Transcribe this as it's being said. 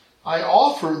I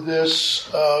offer this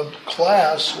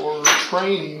class or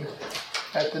training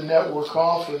at the network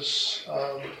office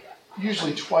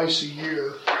usually twice a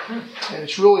year. And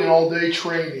it's really an all-day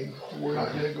training. We're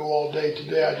not going to go all day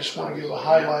today. I just want to give a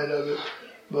highlight of it.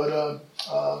 But,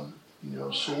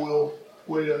 so we'll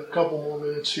wait a couple more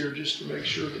minutes here just to make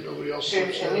sure that nobody else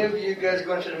Any of you guys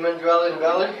going to the Men's Rally in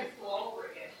Valley?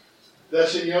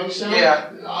 That's in Youngstown?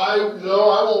 Yeah. I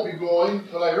won't be going,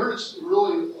 but I heard it's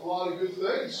really a lot of good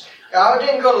things. I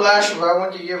didn't go last year, but I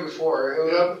went the year before. It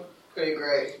was pretty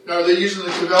great. Are they using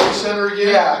the Cavelli Center again?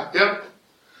 Yeah. Yep.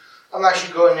 I'm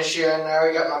actually going this year, and I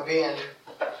already got my band.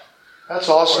 That's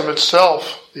awesome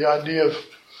itself, the idea of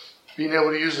being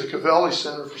able to use the Cavelli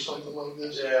Center for something like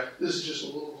this. Yeah. This is just a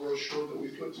little brochure that we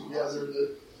put together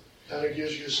that kind of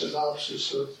gives you a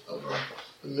synopsis of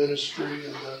the ministry.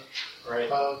 And right.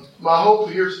 My hope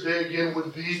here today again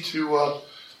would be to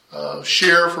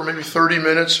share for maybe 30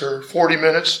 minutes or 40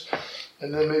 minutes,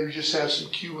 and then maybe just have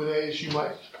some Q&As. You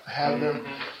might have them.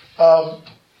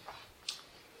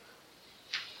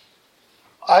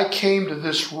 I came to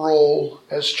this role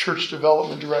as church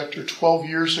development director 12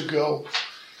 years ago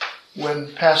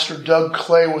when Pastor Doug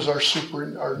Clay was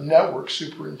our network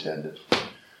superintendent.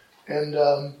 And,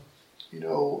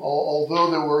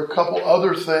 although there were a couple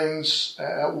other things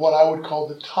at what I would call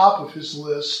the top of his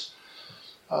list,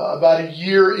 about a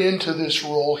year into this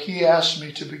role, he asked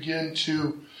me to begin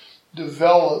to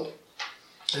develop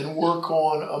and work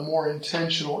on a more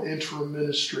intentional interim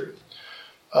ministry.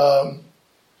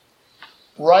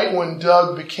 Right when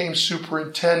Doug became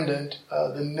superintendent,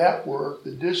 the network,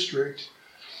 the district,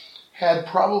 had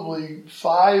probably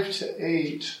 5 to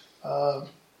 8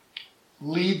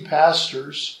 lead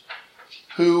pastors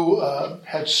who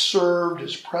had served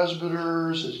as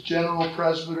presbyters, as general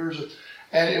presbyters.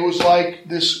 And it was like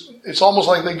this, it's almost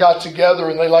like they got together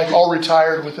and they all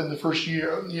retired within the first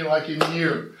year, like in a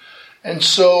year. And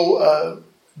so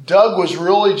Doug was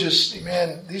really just,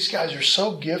 man, these guys are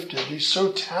so gifted. He's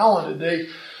so talented.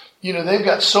 They've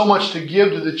got so much to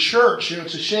give to the church.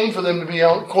 It's a shame for them to be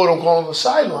out, quote unquote, on the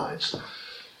sidelines.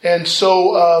 And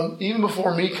so even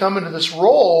before me coming to this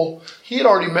role, he had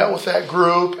already met with that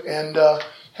group and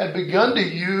had begun to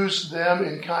use them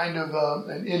in kind of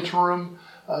an interim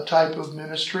type of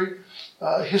ministry.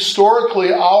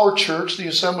 Historically, our church, the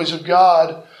Assemblies of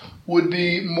God, would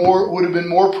have been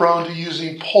more prone to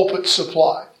using pulpit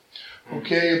supply.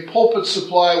 Okay, pulpit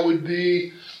supply would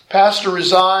be pastor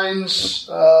resigns,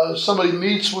 somebody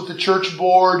meets with the church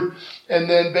board, and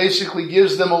then basically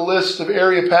gives them a list of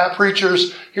area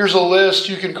preachers. Here's a list,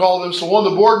 you can call them. So one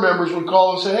of the board members would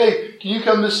call and say, hey, can you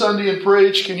come this Sunday and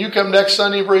preach? Can you come next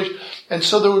Sunday and preach? And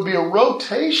so there would be a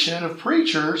rotation of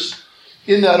preachers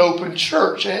in that open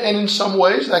church. And in some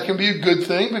ways that can be a good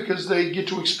thing because they get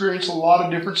to experience a lot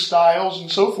of different styles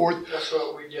and so forth. That's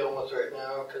what we're dealing with right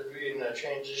now because we're in a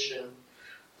transition,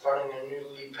 finding a new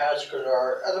lead pastor because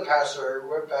our other pastor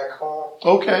went back home.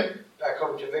 Okay. Back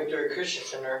home to Victory Christian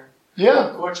Center.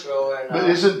 Yeah. In Courtsville. And, but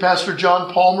isn't Pastor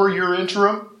John Palmer your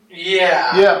interim?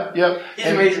 Yeah. Yeah. He's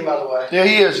amazing, by the way. Yeah,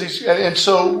 he is. And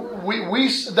so we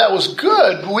that was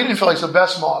good, but we didn't feel like it's the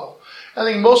best model. I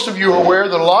think most of you are aware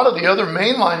that a lot of the other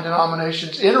mainline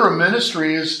denominations, interim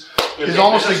ministry is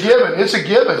almost a given. It's a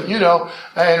given,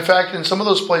 And in fact, in some of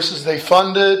those places, they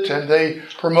fund it and they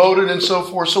promote it and so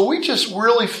forth. So we just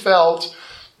really felt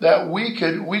that we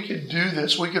could do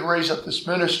this. We could raise up this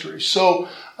ministry. So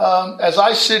as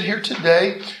I sit here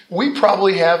today, we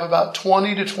probably have about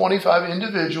 20 to 25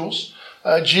 individuals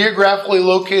geographically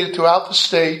located throughout the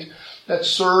state that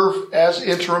serve as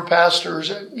interim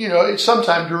pastors,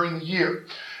 sometime during the year.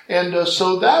 And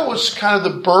so that was kind of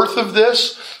the birth of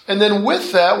this. And then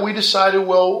with that, we decided,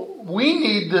 well, we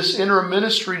need this interim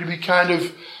ministry to be kind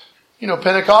of,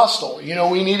 Pentecostal.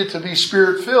 We need it to be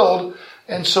Spirit-filled.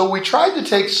 And so we tried to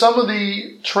take some of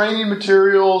the training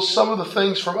materials, some of the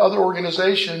things from other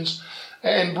organizations,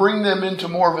 and bring them into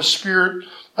more of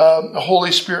a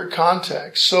Holy Spirit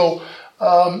context. So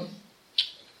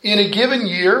in a given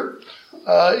year,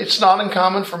 it's not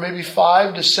uncommon for maybe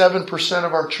 5 to 7%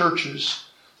 of our churches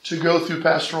to go through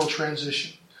pastoral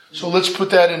transition. So let's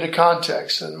put that into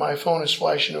context. And my phone is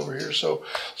flashing over here. So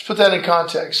let's put that in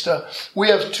context. We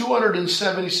have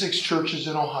 276 churches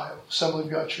in Ohio, Assembly of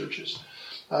God churches.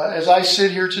 As I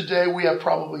sit here today, we have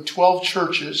probably 12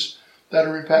 churches that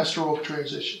are in pastoral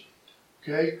transition.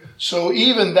 Okay? So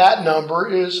even that number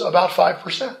is about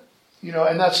 5%.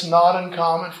 And that's not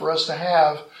uncommon for us to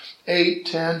have 8,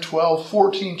 10, 12,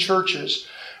 14 churches.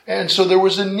 And so there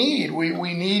was a need.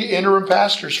 We need interim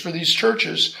pastors for these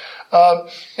churches.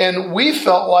 And we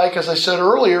felt like, as I said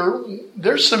earlier,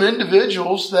 there's some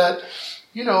individuals that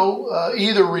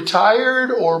either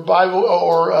retired or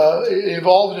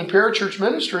involved in parachurch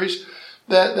ministries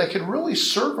that could really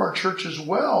serve our churches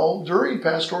well during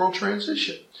pastoral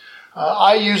transition.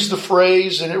 I use the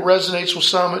phrase, and it resonates with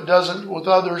some, it doesn't with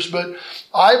others, but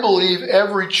I believe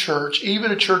every church,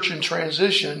 even a church in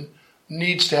transition,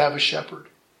 needs to have a shepherd.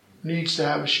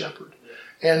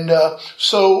 And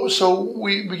so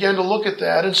we began to look at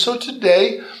that. And so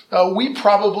today, I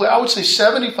would say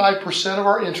 75% of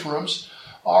our interims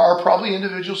are probably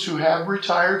individuals who have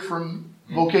retired from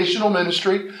vocational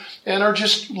ministry and are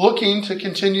just looking to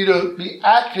continue to be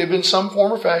active in some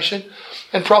form or fashion.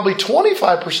 And probably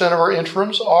 25% of our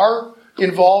interims are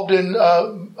involved in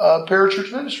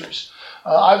parachurch ministries.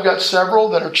 I've got several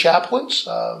that are chaplains.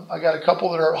 I've got a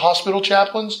couple that are hospital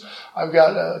chaplains. I've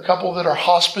got a couple that are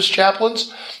hospice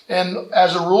chaplains. And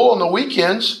as a rule, on the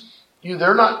weekends,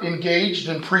 they're not engaged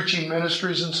in preaching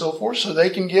ministries and so forth, so they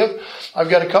can give. I've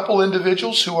got a couple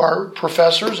individuals who are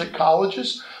professors at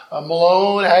colleges,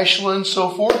 Malone, Ashland,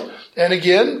 so forth. And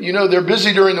again, they're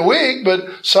busy during the week,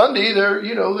 but Sunday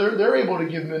they're able to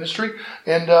give ministry.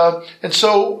 And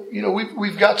so,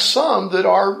 we've got some that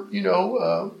are,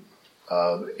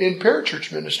 in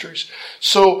parachurch ministries.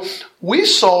 So we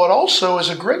saw it also as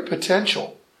a great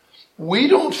potential. We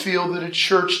don't feel that a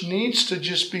church needs to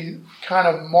just be kind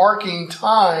of marking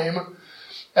time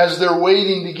as they're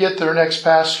waiting to get their next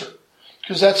pastor.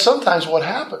 Because that's sometimes what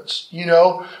happens.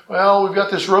 Well, we've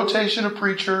got this rotation of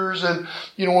preachers, and,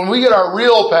 when we get our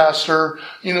real pastor,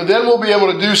 then we'll be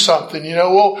able to do something.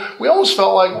 Well, we almost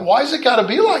felt like, why's it got to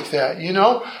be like that?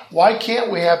 Why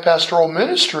can't we have pastoral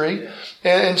ministry?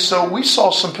 And so we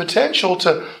saw some potential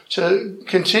to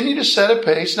continue to set a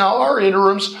pace. Now, our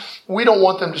interims, we don't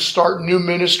want them to start new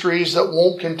ministries that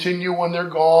won't continue when they're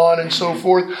gone and so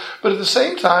forth. But at the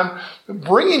same time,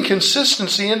 bringing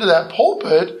consistency into that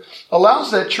pulpit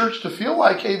allows that church to feel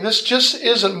like, hey, this just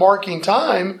isn't marking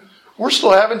time. We're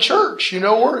still having church.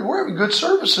 We're having good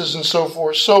services and so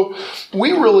forth. So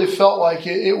we really felt like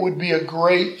it would be a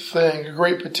great thing, a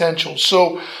great potential.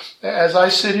 So as I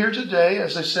sit here today,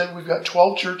 as I said, we've got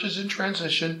 12 churches in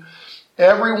transition.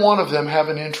 Every one of them have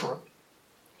an interim.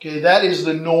 Okay, that is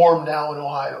the norm now in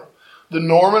Ohio. The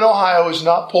norm in Ohio is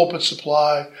not pulpit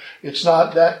supply. It's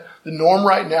not that. The norm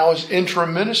right now is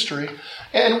interim ministry.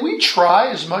 And we try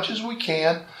as much as we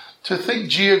can to think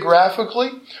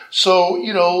geographically. So,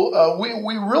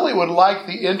 we really would like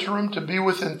the interim to be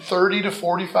within 30 to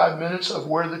 45 minutes of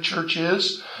where the church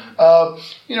is.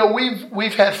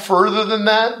 We've had further than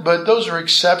that, but those are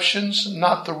exceptions,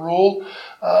 not the rule.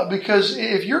 Because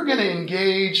if you're going to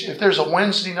engage, if there's a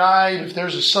Wednesday night, if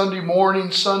there's a Sunday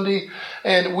morning,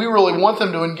 and we really want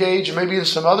them to engage maybe in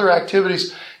some other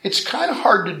activities, it's kind of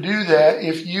hard to do that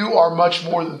if you are much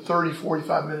more than 30,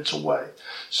 45 minutes away.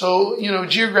 So,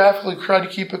 geographically try to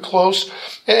keep it close.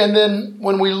 And then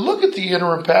when we look at the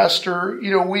interim pastor,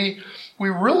 we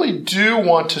really do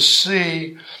want to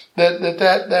see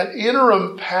that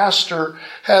interim pastor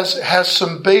has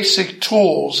some basic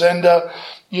tools. And,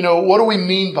 what do we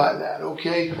mean by that?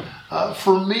 Okay.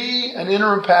 For me, an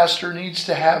interim pastor needs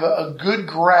to have a good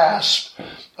grasp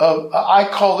of, I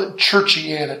call it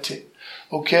churchianity.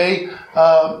 Okay.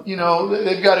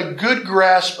 They've got a good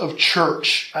grasp of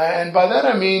church. And by that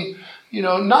I mean,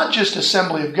 not just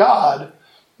Assembly of God,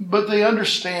 but they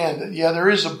understand that, there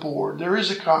is a board, there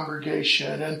is a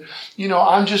congregation, and,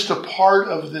 I'm just a part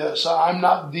of this. I'm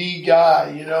not the guy,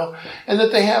 and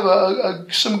that they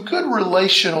have some good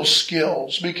relational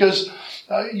skills, because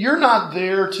you're not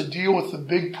there to deal with the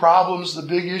big problems, the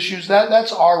big issues.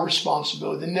 That's our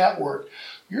responsibility, the network.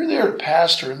 You're there to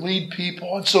pastor and lead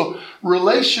people. And so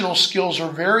relational skills are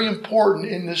very important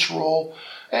in this role.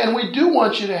 And we do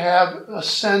want you to have a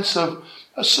sense of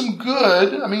some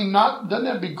good, doesn't have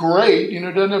to be great,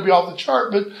 doesn't have to be off the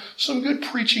chart, but some good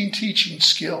preaching, teaching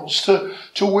skills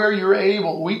to where you're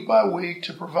able week by week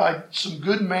to provide some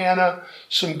good manna,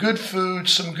 some good food,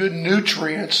 some good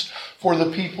nutrients for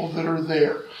the people that are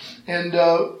there. And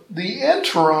the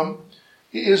interim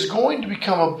is going to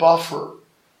become a buffer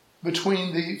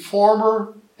between the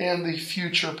former and the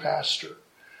future pastor.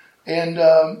 And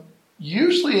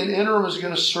usually an interim is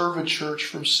going to serve a church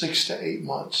from 6 to 8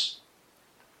 months.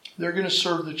 They're going to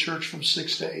serve the church from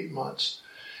 6 to 8 months.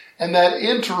 And that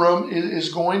interim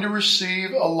is going to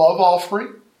receive a love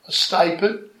offering, a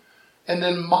stipend, and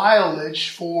then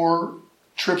mileage for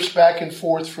trips back and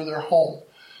forth for their home.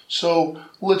 So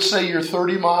let's say you're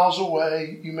 30 miles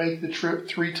away, you make the trip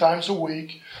 3 times a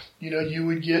week. You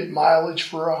would get mileage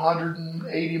for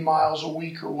 180 miles a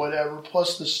week or whatever,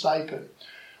 plus the stipend.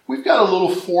 We've got a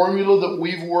little formula that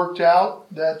we've worked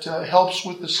out that helps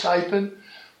with the stipend.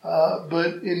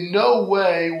 but in no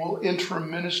way will interim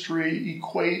ministry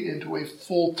equate into a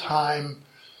full-time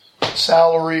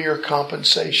salary or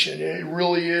compensation. It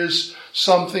really is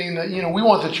something that, we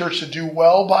want the church to do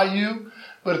well by you,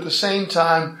 but at the same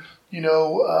time,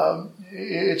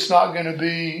 it's not going to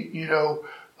be,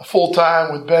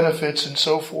 full-time with benefits and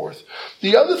so forth.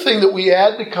 The other thing that we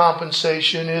add to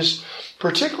compensation is,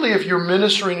 particularly if you're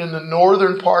ministering in the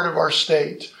northern part of our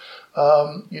state,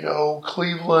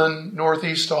 Cleveland,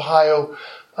 Northeast Ohio,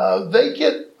 they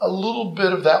get a little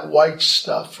bit of that white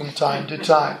stuff from time to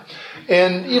time.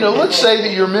 And, let's say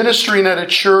that you're ministering at a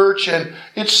church and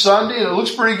it's Sunday and it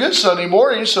looks pretty good Sunday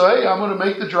morning. So, hey, I'm going to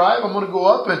make the drive. I'm going to go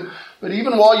up. But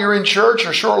even while you're in church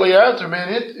or shortly after, man,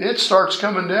 it starts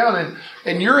coming down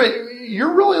and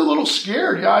you're really a little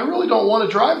scared. Yeah, I really don't want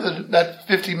to drive that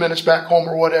 50 minutes back home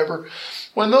or whatever.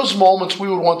 Well, in those moments, we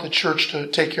would want the church to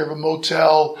take care of a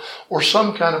motel or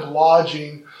some kind of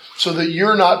lodging so that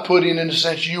you're not putting, in a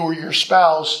sense, you or your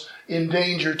spouse in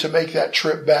danger to make that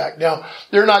trip back. Now,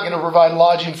 they're not going to provide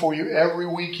lodging for you every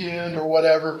weekend or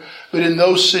whatever, but in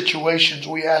those situations,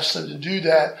 we ask them to do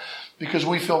that because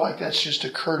we feel like that's just a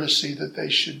courtesy that they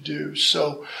should do.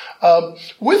 So,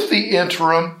 with the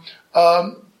interim,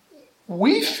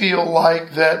 we feel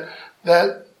like that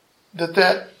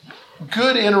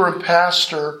good interim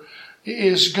pastor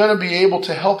is going to be able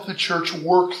to help the church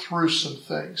work through some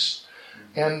things.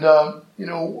 And,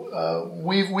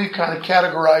 we've kind of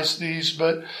categorized these,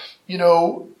 but,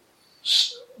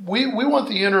 we want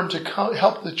the interim to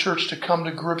help the church to come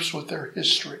to grips with their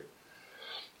history.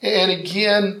 And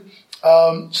again,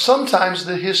 sometimes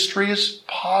the history is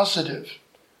positive.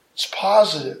 It's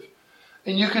positive.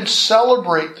 And you can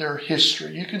celebrate their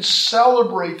history. You can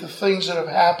celebrate the things that have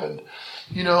happened.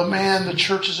 Man, the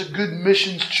church is a good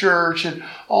missions church, and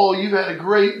you've had a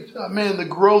great, the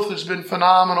growth has been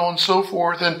phenomenal and so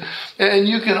forth, and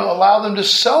you can allow them to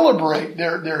celebrate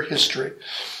their history.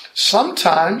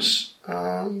 Sometimes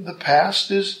the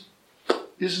past is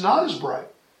not as bright.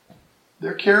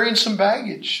 They're carrying some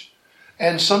baggage,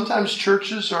 and sometimes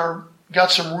churches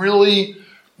got some really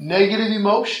negative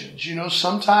emotions.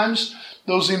 Sometimes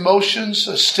those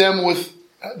emotions stem with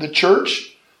the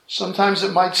church. Sometimes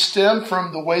it might stem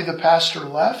from the way the pastor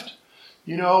left.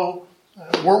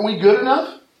 Weren't we good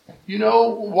enough?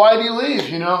 Why did he leave?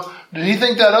 Did he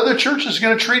think that other church is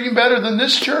going to treat him better than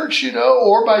this church?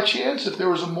 Or by chance, if there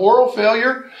was a moral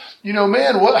failure,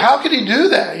 how could he do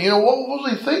that? What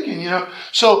was he thinking?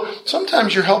 So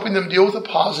sometimes you're helping them deal with a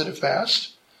positive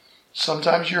past.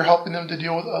 Sometimes you're helping them to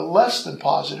deal with a less than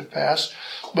positive past.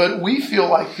 But we feel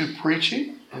like through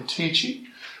preaching and teaching,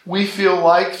 we feel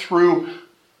like through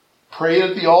praying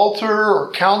at the altar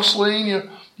or counseling,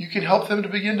 you can help them to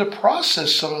begin to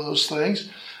process some of those things.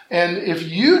 And if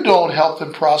you don't help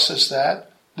them process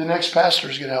that, the next pastor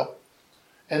is going to help.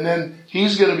 And then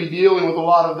he's going to be dealing with a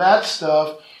lot of that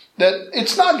stuff that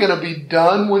it's not going to be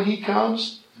done when he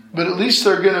comes, but at least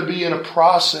they're going to be in a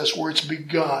process where it's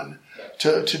begun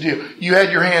to deal. You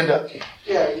had your hand up.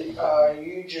 Yeah,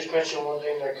 you just mentioned one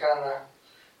thing that kind of,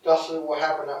 that's what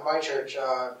happened at my church.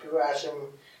 People asked him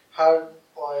how,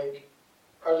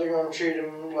 are they going to treat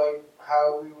him like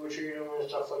how we would treat him and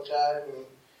stuff like that? And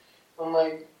I'm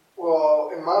like, well,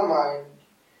 in my mind,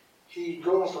 he's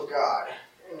going for God,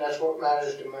 and that's what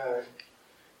matters the most.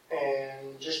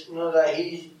 And just know that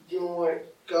he's doing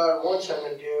what God wants him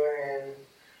to do, and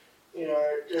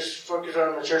just focus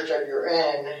on the church that you're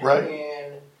in. Right.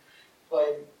 And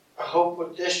I hope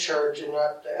with this church and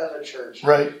not the other church.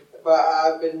 Right. But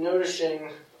I've been noticing,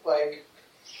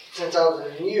 since I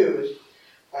was in youth,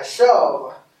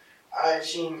 myself, I've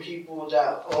seen people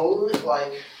that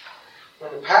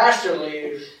when the pastor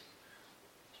leaves,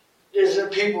 there's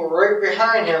people right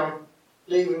behind him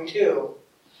leaving too.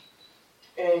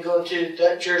 And go to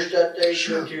that church that they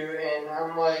go to, and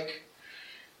I'm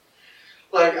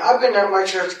I've been at my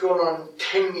church going on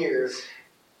 10 years,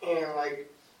 and I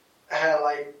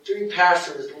had 3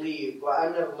 pastors leave, but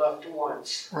I never left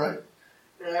once. Right.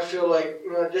 And I feel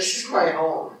this is my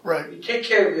home. Right. You take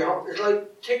care of your home. It's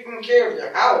like taking care of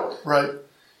your house. Right.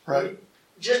 Right.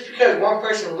 Just because one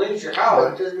person leaves your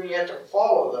house doesn't mean you have to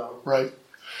follow them. Right.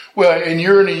 Well, and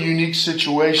you're in a unique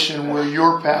situation where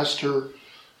your pastor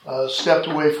stepped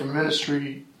away from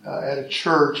ministry at a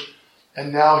church,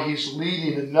 and now he's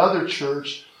leading another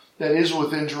church that is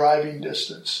within driving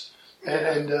distance.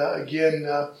 And again,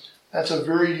 that's a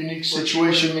very unique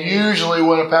situation. Usually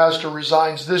when a pastor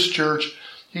resigns this church,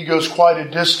 he goes quite a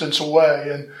distance away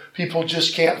and people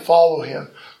just can't follow him.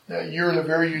 You're in a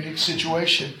very unique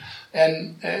situation.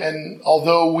 And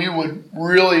although we would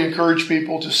really encourage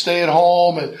people to stay at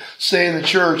home and stay in the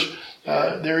church,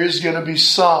 there is going to be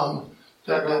some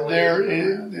that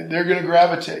they're going to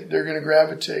gravitate. They're going to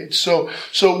gravitate. So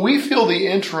we feel the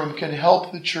interim can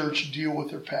help the church deal with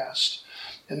their past.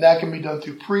 And that can be done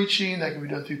through preaching, that can be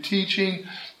done through teaching,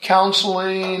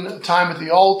 counseling, time at the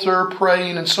altar,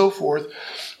 praying, and so forth.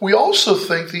 We also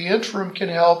think the interim can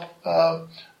help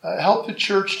the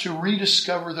church to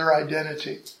rediscover their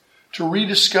identity.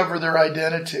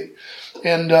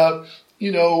 And,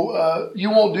 you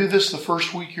won't do this the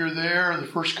first week you're there, or the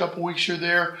first couple weeks you're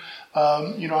there.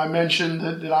 I mentioned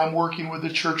that I'm working with the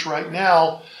church right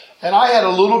now. And I had a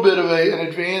little bit of an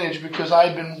advantage because I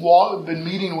had been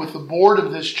meeting with the board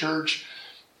of this church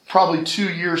probably 2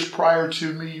 years prior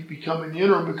to me becoming the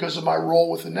interim because of my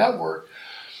role with the network.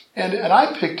 And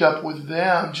I picked up with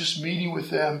them, just meeting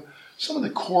with them, some of the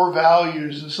core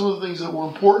values and some of the things that were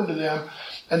important to them.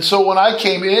 And so when I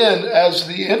came in as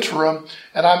the interim,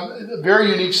 and I'm in a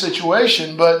very unique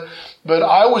situation, but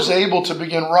I was able to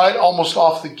begin right almost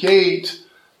off the gate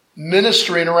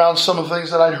ministering around some of the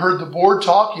things that I'd heard the board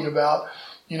talking about.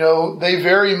 They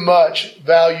very much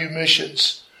value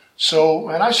missions. So,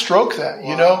 and I stroke that,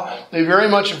 They very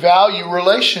much value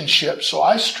relationships. So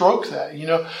I stroke that,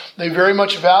 They very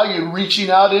much value reaching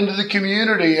out into the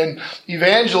community and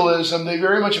evangelism. They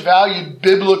very much value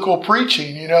biblical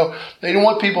preaching, They didn't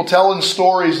want people telling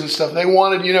stories and stuff. They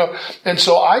wanted, and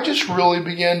so I just really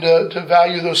began to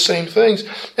value those same things.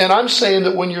 And I'm saying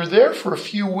that when you're there for a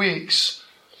few weeks,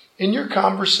 in your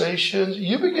conversations,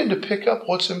 you begin to pick up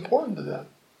what's important to them.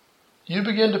 You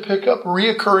begin to pick up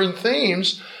reoccurring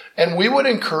themes, and we would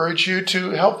encourage you to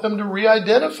help them to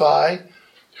re-identify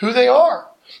who they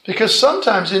are. Because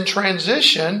sometimes in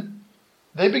transition,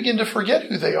 they begin to forget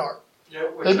who they are.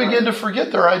 They begin to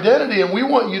forget their identity, and we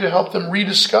want you to help them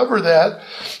rediscover that.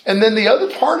 And then the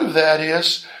other part of that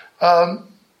is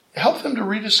help them to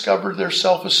rediscover their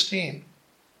self-esteem.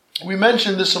 We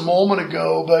mentioned this a moment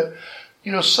ago, but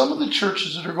some of the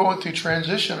churches that are going through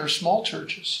transition are small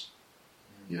churches.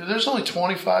 There's only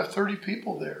 25, 30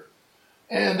 people there.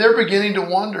 And they're beginning to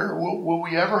wonder, will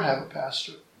we ever have a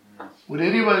pastor? Would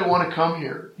anybody want to come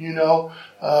here?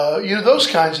 Those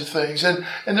kinds of things. And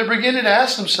they're beginning to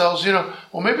ask themselves,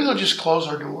 well, maybe they'll just close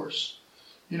our doors.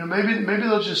 Maybe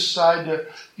they'll just decide to,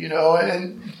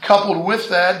 and coupled with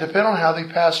that, depending on how the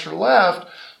pastor left,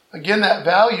 again, that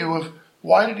value of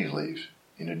why did he leave?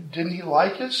 Didn't he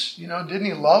like us? Didn't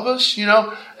he love us?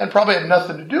 And probably had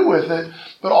nothing to do with it.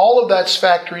 But all of that's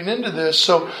factoring into this.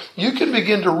 So you can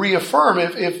begin to reaffirm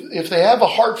if they have a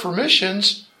heart for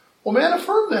missions, well, man,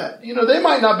 affirm that. They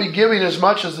might not be giving as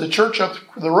much as the church up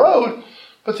the road,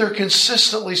 but they're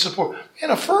consistently supporting.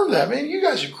 Man, affirm that. Man, you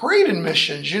guys are great in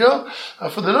missions,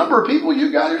 For the number of people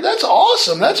you got here, that's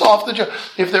awesome. That's off the job.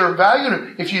 If they're valuing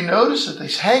it, if you notice that they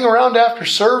hang around after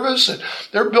service and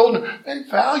they're building, and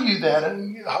value that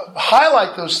and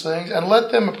highlight those things and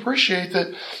let them appreciate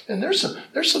that. And there's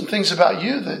some things about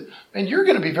you that, man, you're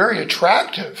going to be very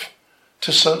attractive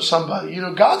to somebody.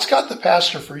 God's got the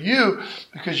pastor for you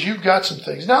because you've got some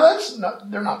things. Now,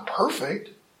 they're not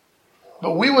perfect.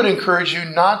 But we would encourage you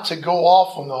not to go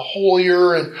off on the whole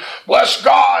year and bless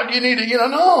God. You need to,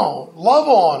 no, love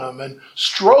on them and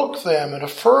stroke them and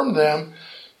affirm them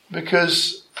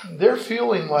because they're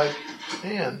feeling like,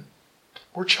 man,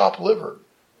 we're chopped liver,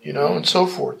 and so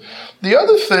forth. The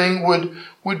other thing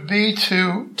would be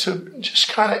to just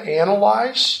kind of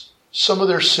analyze some of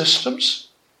their systems.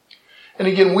 And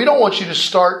again, we don't want you to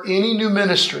start any new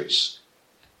ministries.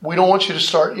 We don't want you to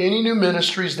start any new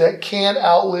ministries that can't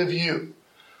outlive you.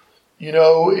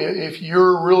 If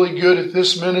you're really good at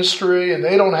this ministry and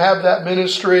they don't have that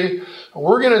ministry,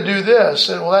 we're going to do this.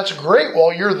 And well, that's great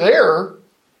while you're there.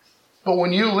 But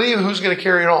when you leave, who's going to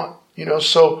carry it on?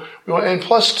 And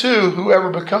plus two, whoever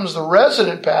becomes the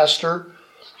resident pastor,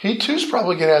 he too's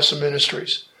probably going to have some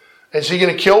ministries. Is he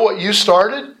going to kill what you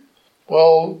started?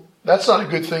 Well, that's not a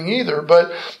good thing either.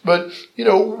 But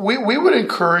we would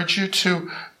encourage you to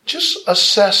just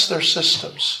assess their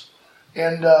systems.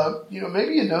 And,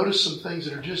 maybe you notice some things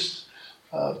that are just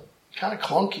kind of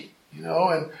clunky,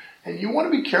 and you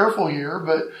want to be careful here.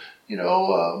 But,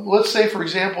 let's say, for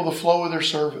example, the flow of their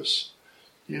service.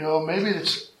 Maybe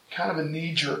it's kind of a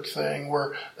knee-jerk thing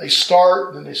where they start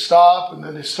and then they stop and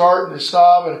then they start and they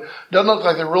stop. And it doesn't look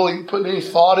like they're really putting any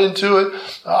thought into it.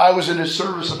 I was in a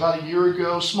service about a year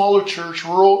ago, smaller church,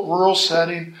 rural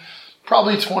setting,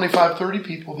 probably 25, 30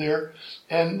 people there.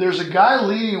 And there's a guy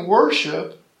leading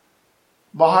worship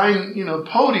behind,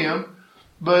 podium,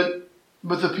 but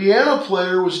the piano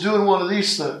player was doing one of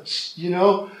these things,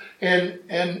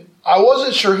 and I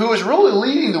wasn't sure who was really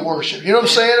leading the worship. You know what I'm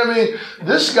saying? I mean,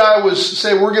 this guy was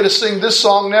saying, we're going to sing this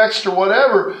song next or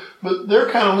whatever, but they're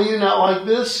kind of leaning out like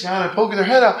this, kind of poking their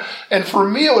head out. And for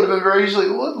me, it would have been very easily,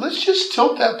 let's just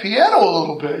tilt that piano a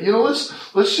little bit.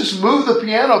 Let's just move the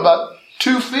piano about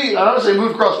 2 feet. I don't want to say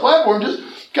move across the platform, just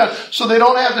so they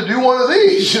don't have to do one of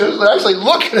these. They're actually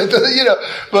looking at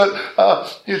But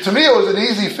to me, it was an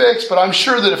easy fix. But I'm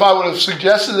sure that if I would have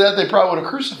suggested that, they probably would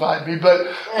have crucified me. But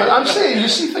I'm saying, you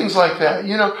see things like that.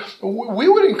 We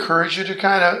would encourage you to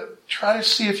kind of try to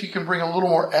see if you can bring a little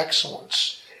more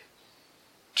excellence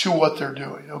to what they're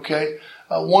doing. Okay.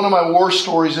 One of my war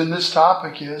stories in this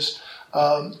topic is,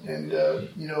 a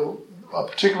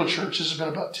particular church. This has been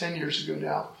about 10 years ago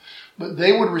now, but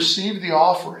they would receive the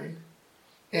offering.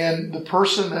 And the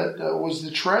person that was the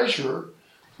treasurer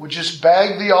would just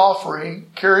bag the offering,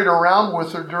 carry it around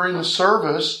with her during the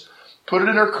service, put it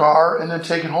in her car, and then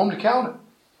take it home to count it.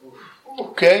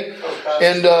 Okay?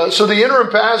 And so the interim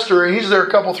pastor, he's there a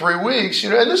couple, 3 weeks,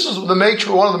 and this is one of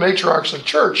the matriarchs of the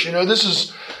church. This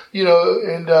is,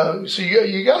 so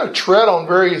you got to tread on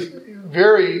very,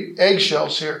 very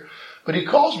eggshells here. But he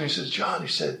calls me, he says, John, he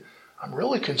said, I'm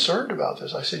really concerned about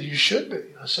this. I said, you should be.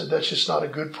 I said, that's just not a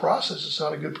good process. It's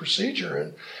not a good procedure.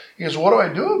 And he goes, what do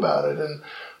I do about it? And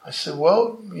I said,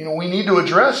 well, we need to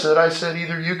address it. I said,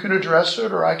 either you can address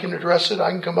it or I can address it.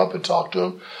 I can come up and talk to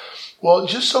him. Well, it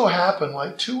just so happened,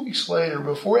 like 2 weeks later,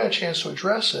 before I had a chance to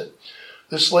address it,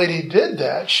 this lady did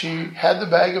that. She had the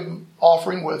bag of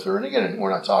offering with her. And again,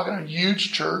 we're not talking a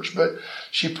huge church, but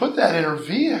she put that in her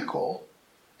vehicle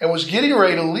and was getting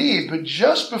ready to leave. But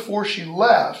just before she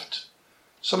left,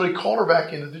 somebody called her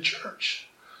back into the church.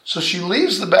 So she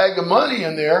leaves the bag of money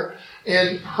in there,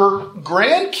 and her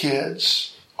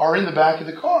grandkids are in the back of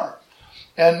the car.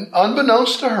 And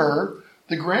unbeknownst to her,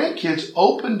 the grandkids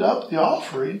opened up the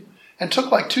offering and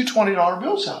took like two $20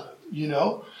 bills out of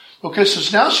it, Okay,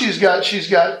 so now she's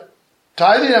got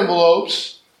tithing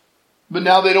envelopes, but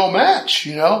now they don't match,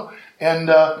 And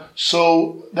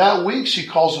so that week she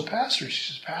calls the pastor.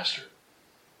 She says, Pastor,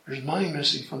 there's money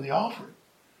missing from the offering.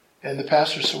 And the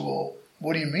pastor said, well,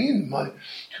 what do you mean money?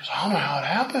 She goes, I don't know how it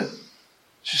happened.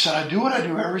 She said, I do what I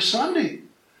do every Sunday.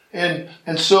 And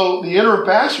so the interim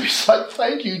pastor, he's like,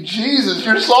 thank you, Jesus,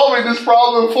 you're solving this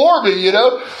problem for me,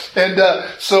 And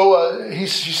so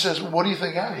she says, well, what do you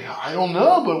think? I don't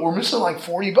know, but we're missing like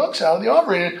 $40 out of the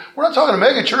offering. And we're not talking a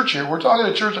mega church here. We're talking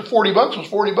a church that $40 was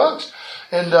 $40.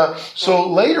 And so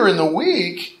later in the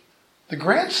week, the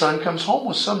grandson comes home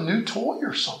with some new toy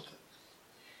or something.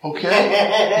 Okay,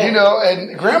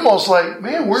 and grandma's like,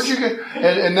 man, where'd you get?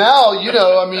 And now,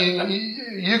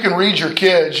 you can read your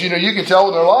kids. You can tell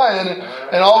when they're lying.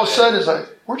 And all of a sudden, it's like,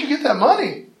 where'd you get that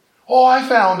money? Oh, I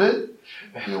found it.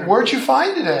 Where'd you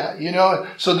find it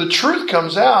at? So the truth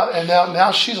comes out, and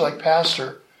now she's like,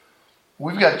 Pastor,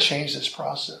 we've got to change this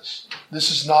process.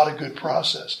 This is not a good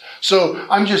process. So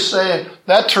I'm just saying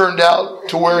that turned out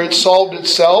to where it solved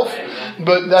itself,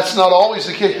 but that's not always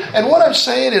the case. And what I'm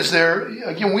saying is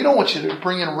again, we don't want you to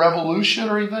bring in revolution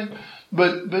or anything,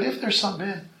 but if there's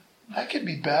something, that could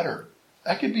be better.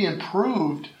 That could be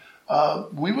improved.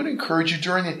 We would encourage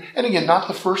you and again, not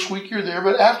the first week you're there,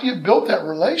 but after you've built that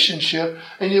relationship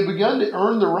and you've begun to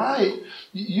earn the right,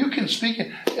 you can speak.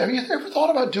 Have you ever thought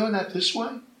about doing that this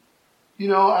way?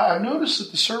 I've noticed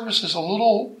that the service is a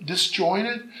little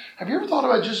disjointed. Have you ever thought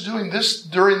about just doing this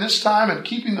during this time and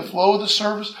keeping the flow of the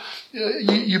service?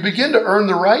 You begin to earn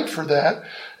the right for that.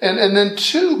 And then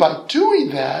two, by doing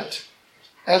that,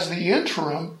 as the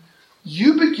interim,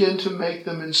 you begin to make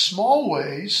them in small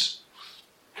ways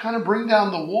kind of bring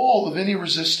down the wall of any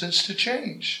resistance to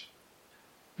change.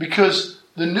 Because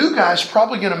the new guy's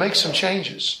probably going to make some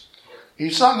changes.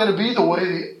 It's not going to be the way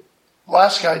the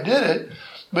last guy did it.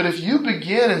 But if you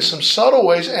begin in some subtle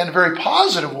ways and very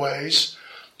positive ways,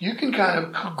 you can kind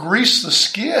of grease the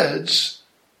skids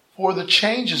for the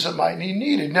changes that might be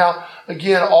needed. Now,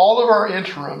 again, all of our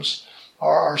interims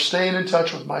are staying in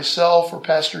touch with myself or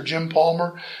Pastor Jim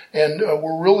Palmer, and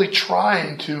we're really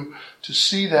trying to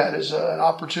see that as an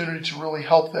opportunity to really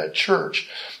help that church.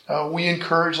 We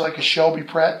encourage like a Shelby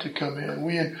Pratt to come in.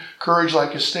 We encourage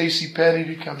like a Stacy Petty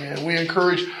to come in. We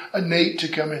encourage a Nate to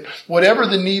come in. Whatever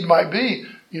the need might be,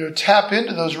 tap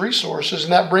into those resources.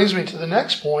 And that brings me to the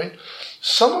next point.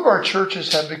 Some of our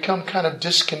churches have become kind of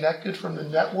disconnected from the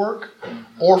network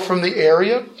or from the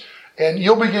area. And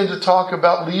you'll begin to talk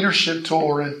about leadership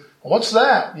tour and what's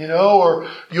that, or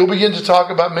you'll begin to talk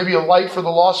about maybe a Light for the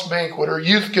Lost banquet or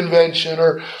youth convention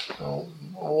or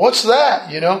what's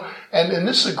that, And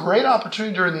this is a great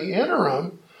opportunity during the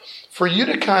interim for you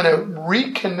to kind of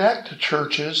reconnect to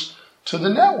churches to the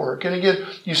network. And again,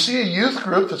 you see a youth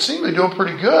group that seems to be doing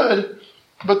pretty good,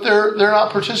 but they're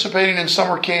not participating in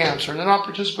summer camps, or they're not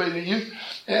participating in youth.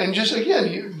 And just,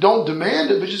 again, you don't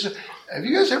demand it, but just say, have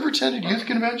you guys ever attended youth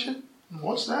convention?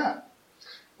 What's that?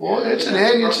 Well, it's an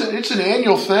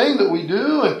annual thing that we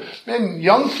do, and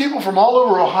young people from all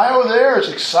over Ohio there. It's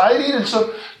exciting, and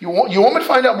so you want me to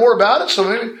find out more about it. So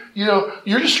maybe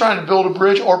you're just trying to build a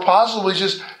bridge, or possibly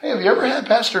just, hey, have you ever had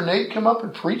Pastor Nate come up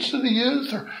and preach to the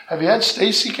youth, or have you had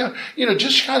Stacy come?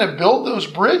 Just kind of build those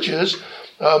bridges.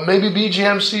 Maybe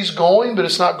BGMC's going, but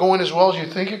it's not going as well as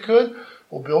you think it could.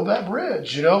 We'll build that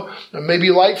bridge.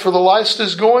 Maybe Light for the Light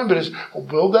is going, but we'll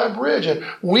build that bridge. And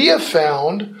we have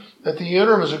found that the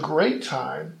interim is a great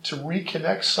time to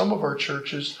reconnect some of our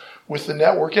churches with the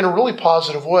network in a really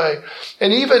positive way.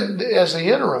 And even as the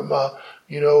interim,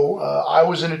 I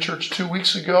was in a church 2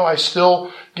 weeks ago. I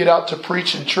still get out to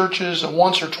preach in churches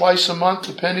once or twice a month,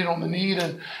 depending on the need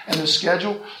and the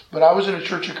schedule. But I was in a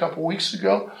church a couple weeks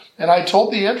ago, and I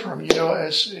told the interim,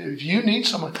 if you need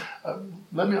someone,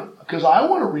 let me know, because I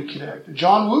want to reconnect.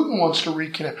 John Wooten wants to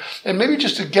reconnect. And maybe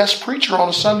just a guest preacher on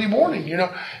a Sunday morning.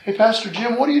 Hey, Pastor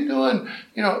Jim, what are you doing?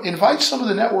 Invite some of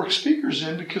the network speakers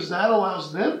in, because that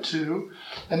allows them to.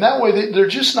 And that way they're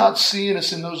just not seeing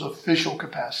us in those official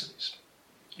capacities.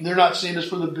 They're not seeing us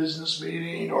for the business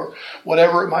meeting or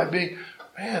whatever it might be.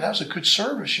 Man, that was a good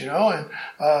service, and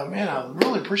I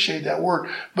really appreciate that word.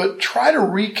 But try to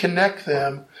reconnect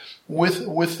them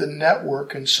with the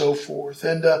network and so forth.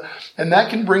 And that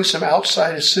can bring some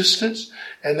outside assistance,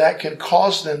 and that can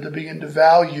cause them to begin to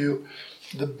value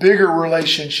the bigger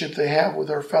relationship they have with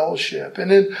our fellowship. And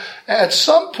then at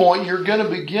some point, you're going to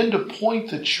begin to point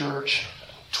the church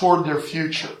toward their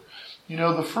future.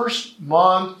 The first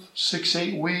month,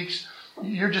 6-8 weeks,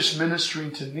 you're just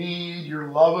ministering to need. You're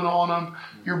loving on them.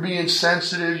 You're being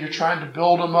sensitive. You're trying to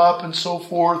build them up and so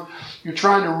forth. You're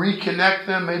trying to reconnect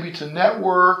them maybe to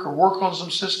network or work on some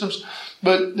systems.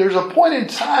 But there's a point in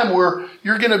time where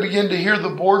you're going to begin to hear the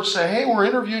board say, hey, we're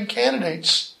interviewing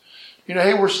candidates.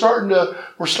 Hey, we're starting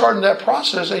that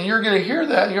process, and you're going to hear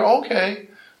that, and you're okay.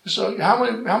 So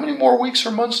how many more weeks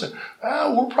or months?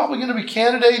 We're probably going to be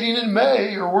candidating in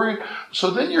May,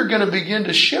 so then you're going to begin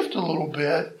to shift a little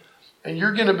bit, and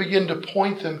you're going to begin to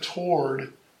point them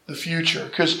toward the future.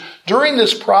 Because during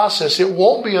this process, it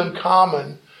won't be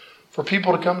uncommon for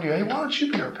people to come to you, hey, why don't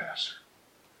you be our pastor?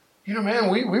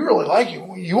 Man, we really like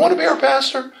you. You want to be our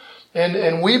pastor?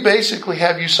 And we basically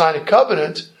have you sign a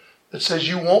covenant that says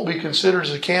you won't be considered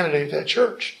as a candidate at that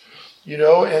church.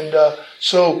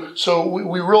 So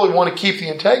we really want to keep the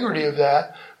integrity of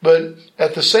that. But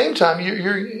at the same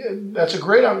time, that's a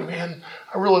great idea. Man,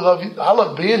 I really love you. I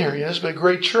love being here. It's been a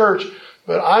great church,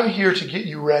 but I'm here to get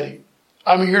you ready.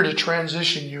 I'm here to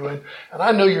transition you. And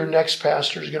I know your next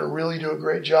pastor is going to really do a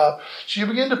great job. So you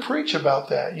begin to preach about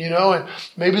that, and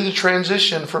maybe the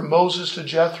transition from Moses to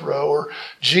Jethro, or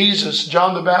Jesus,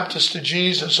 John the Baptist to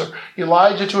Jesus, or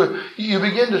Elijah to it. You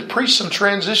begin to preach some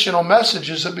transitional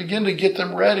messages that begin to get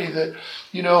them ready that,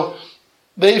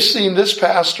 they've seen this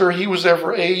pastor. He was there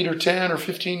for 8 or 10 or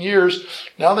 15 years.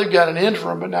 Now they've got an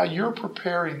interim, but now you're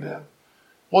preparing them.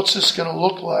 What's this going to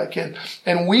look like?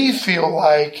 And we feel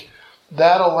like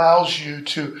that allows you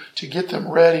to get them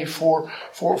ready for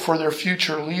their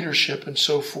future leadership and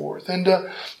so forth. And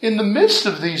in the midst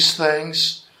of these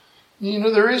things,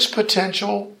 there is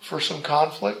potential for some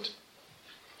conflict.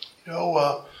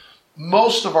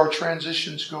 Most of our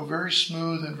transitions go very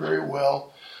smooth and very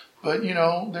well, but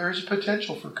there is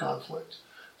potential for conflict.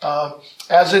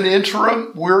 As an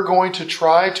interim, we're going to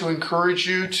try to encourage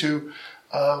you to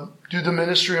do the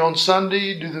ministry on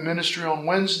Sunday, do the ministry on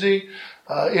Wednesday.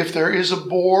 If there is a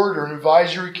board or an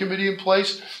advisory committee in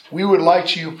place, we would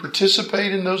like you to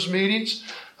participate in those meetings.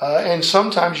 And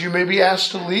sometimes you may be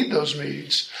asked to lead those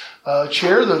meetings,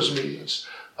 chair those meetings.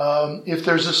 If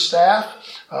there's a staff,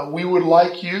 we would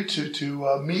like you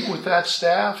to meet with that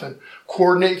staff and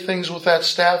coordinate things with that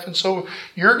staff. And so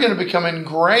you're going to become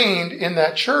ingrained in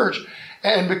that church.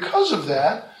 And because of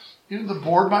that, the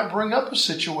board might bring up a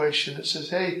situation that says,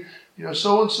 hey,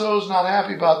 so-and-so is not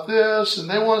happy about this, and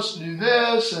they want us to do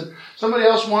this, and somebody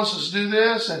else wants us to do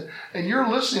this, and you're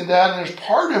listening to that, and there's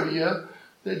part of you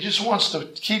that just wants to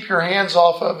keep your hands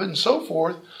off of it and so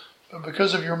forth. But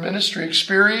because of your ministry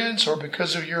experience or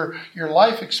because of your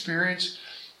life experience,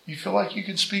 you feel like you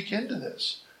can speak into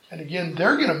this. And again,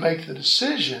 they're going to make the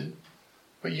decision,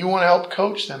 but you want to help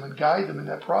coach them and guide them in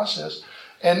that process.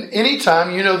 And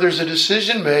anytime, there's a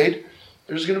decision made,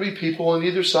 there's going to be people on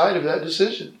either side of that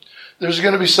decision. There's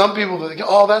going to be some people that think,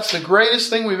 oh, that's the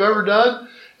greatest thing we've ever done.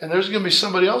 And there's going to be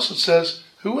somebody else that says,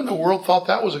 who in the world thought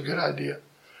that was a good idea?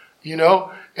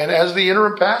 And as the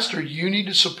interim pastor, you need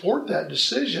to support that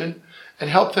decision and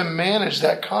help them manage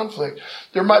that conflict.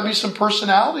 There might be some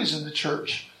personalities in the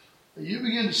church that you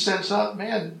begin to sense up,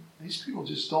 man, these people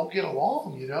just don't get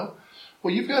along,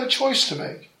 Well, you've got a choice to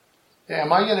make.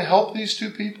 Am I going to help these two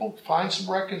people find some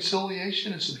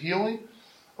reconciliation and some healing?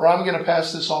 Or I'm going to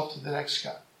pass this off to the next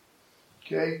guy.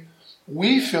 Okay?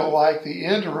 We feel like the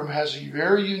interim has a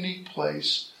very unique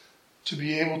place to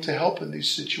be able to help in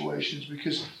these situations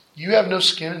because you have no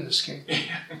skin in this game. You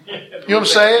know what I'm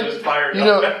saying?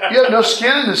 You have no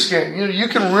skin in this game. You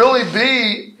can really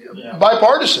be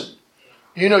bipartisan.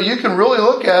 You can really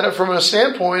look at it from a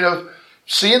standpoint of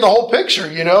seeing the whole picture,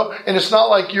 and it's not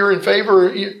like you're in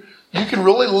favor. You can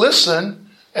really listen,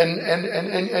 and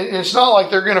it's not like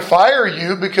they're going to fire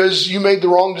you because you made the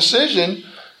wrong decision.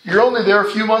 You're only there a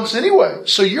few months anyway.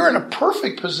 So you're in a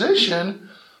perfect position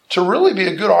to really be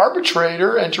a good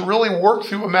arbitrator and to really work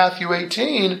through a Matthew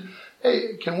 18.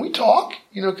 Hey, can we talk?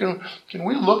 Can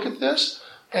we look at this?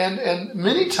 And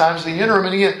many times the interim,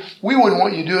 and again, we wouldn't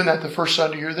want you doing that the first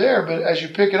Sunday you're there, but as you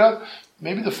pick it up,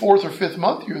 maybe the 4th or 5th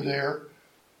month you're there,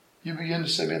 you begin to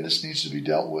say, man, this needs to be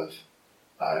dealt with.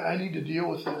 I need to deal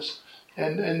with this.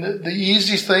 And the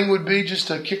easiest thing would be just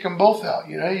to kick them both out.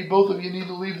 Both of you need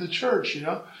to leave the church,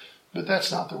 But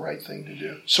that's not the right thing to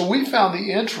do. So we found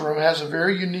the interim has a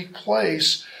very unique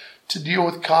place to deal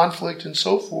with conflict and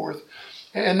so forth.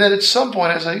 And then at some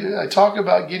point, as I talk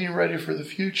about getting ready for the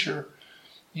future,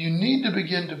 you need to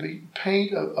begin to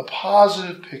paint a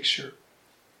positive picture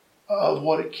of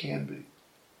what it can be,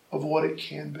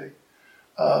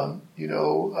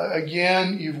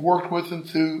 Again, you've worked with them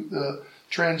through the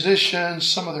transitions,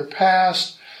 some of their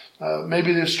past,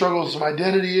 maybe they've struggled with some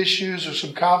identity issues or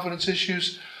some confidence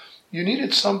issues. You need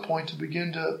at some point to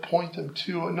begin to point them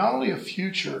to not only a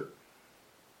future,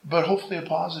 but hopefully a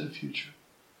positive future.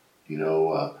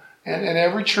 And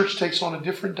every church takes on a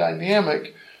different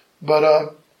dynamic,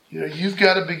 but you've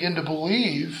got to begin to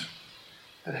believe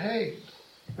that, hey,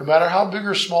 no matter how big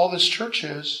or small this church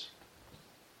is,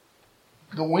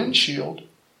 the windshield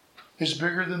is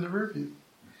bigger than the rear view.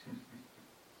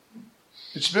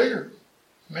 It's bigger.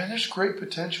 Man, there's great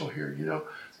potential here,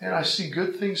 And I see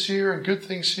good things here and good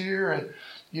things here, and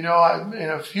in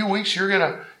a few weeks you're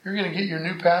gonna get your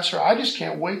new pastor. I just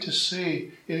can't wait to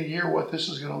see in a year what this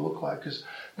is going to look like. Because,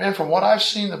 man, from what I've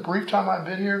seen, the brief time I've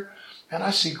been here, man,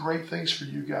 I see great things for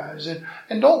you guys.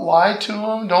 And don't lie to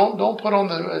them. Don't put on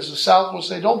as the South will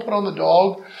say, don't put on the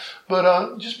dog.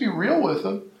 But just be real with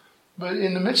them. But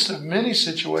in the midst of many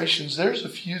situations, there's a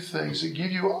few things that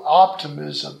give you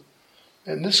optimism.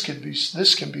 And this can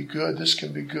be good. This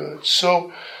can be good.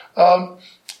 So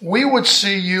we would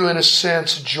see you, in a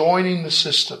sense, joining the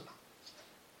system.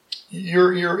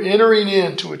 You're entering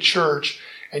into a church,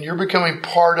 and you're becoming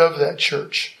part of that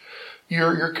church.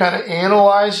 You're kind of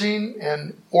analyzing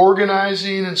and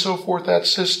organizing and so forth that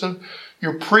system.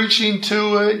 You're preaching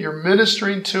to it. You're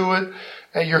ministering to it,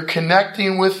 and you're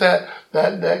connecting with that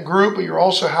group, but you're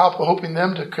also hoping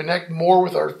them to connect more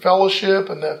with our fellowship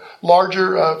and the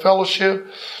larger fellowship.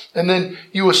 And then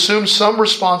you assume some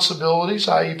responsibilities,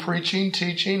 i.e. preaching,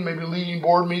 teaching, maybe leading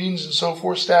board meetings and so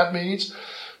forth, staff meetings.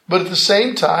 But at the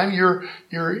same time, you're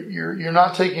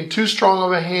not taking too strong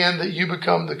of a hand that you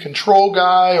become the control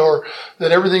guy or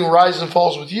that everything rises and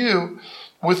falls with you,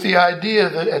 with the idea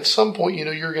that at some point,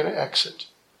 you're going to exit.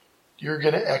 You're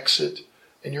going to exit.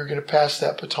 And you're going to pass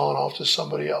that baton off to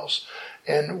somebody else.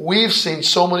 And we've seen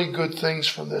so many good things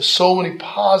from this, so many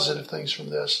positive things from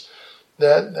this,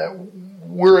 that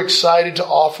we're excited to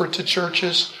offer to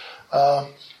churches.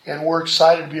 And we're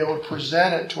excited to be able to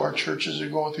present it to our churches that are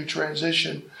going through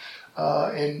transition.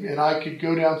 And I could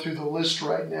go down through the list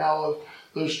right now of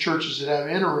those churches that have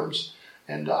interims.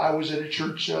 And I was at a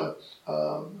church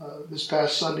this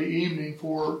past Sunday evening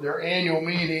for their annual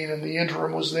meeting, and the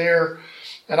interim was there.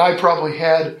 And I probably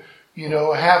had,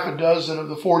 a half a dozen of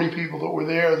the 40 people that were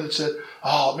there that said,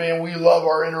 oh man, we love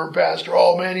our interim pastor.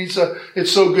 Oh man, it's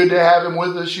so good to have him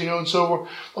with us, and so forth.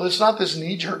 Well, it's not this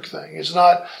knee-jerk thing. It's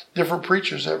not different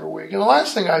preachers every week. And the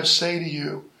last thing I'd say to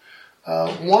you,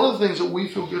 one of the things that we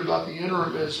feel good about the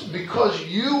interim is because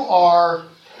you are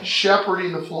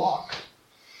shepherding the flock,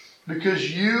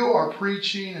 because you are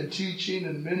preaching and teaching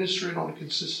and ministering on a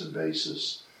consistent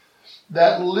basis,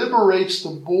 that liberates the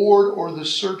board or the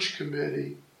search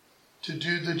committee to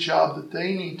do the job that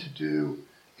they need to do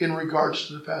in regards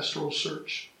to the pastoral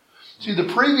search. See, the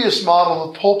previous model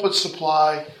of pulpit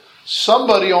supply,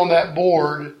 somebody on that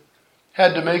board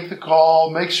had to make the call,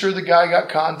 make sure the guy got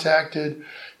contacted,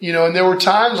 and there were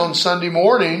times on Sunday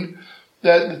morning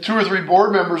that the 2 or 3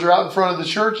 board members are out in front of the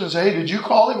church and say, hey, did you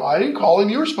call him? I didn't call him.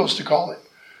 You were supposed to call him.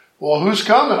 Well, who's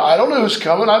coming? I don't know who's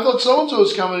coming. I thought so-and-so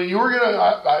was coming, and you were going to,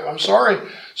 I'm sorry.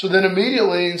 So then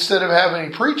immediately, instead of having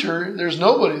a preacher, there's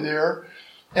nobody there.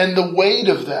 And the weight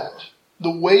of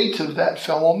that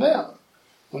fell on them.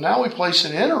 Well, now we place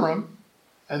an interim,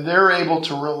 and they're able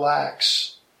to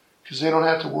relax because they don't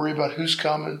have to worry about who's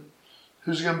coming,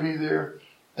 who's going to be there.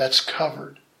 That's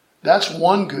covered. That's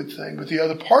one good thing. But the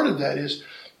other part of that is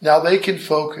now they can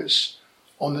focus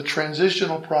on the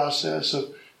transitional process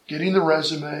of getting the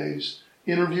resumes,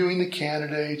 interviewing the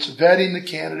candidates, vetting the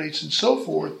candidates, and so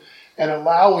forth, and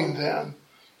allowing them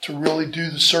to really do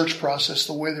the search process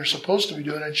the way they're supposed to be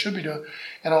doing and should be doing,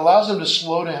 and allows them to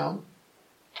slow down.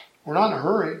 We're not in a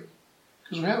hurry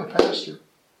because we have a pastor.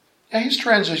 Yeah, he's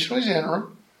transitional, he's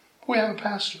interim, but we have a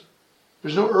pastor.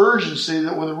 There's no urgency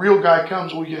that when the real guy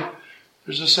comes,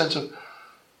 there's a sense of,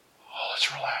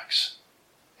 let's relax.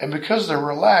 And because they're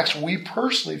relaxed, we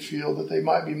personally feel that they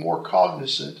might be more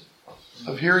cognizant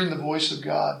of hearing the voice of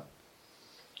God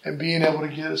and being able to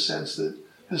get a sense that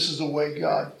this is the way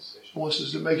God wants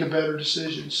us to make a better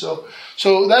decision. So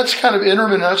that's kind of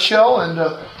interim in a nutshell. And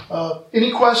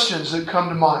any questions that come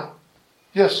to mind?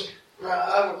 Yes?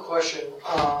 I have a question.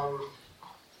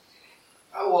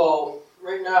 Well,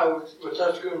 right now, with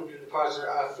us going through the process,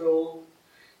 I feel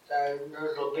that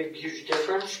there's a big, huge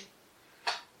difference.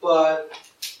 But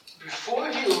before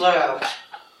he left,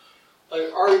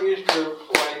 like our youth group,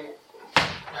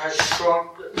 has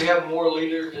shrunk. We have more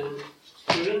leaders than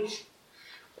students,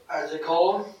 as they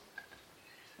call them.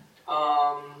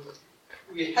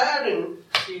 We had a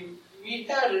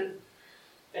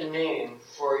name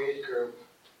for our youth group,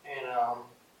 and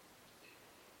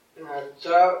I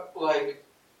thought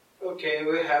okay,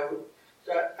 we have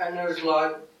that. I know there's a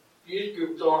lot of youth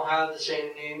groups don't have the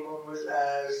same name almost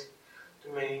as the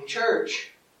main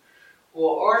church.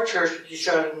 Well, our church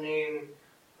decided to name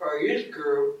our youth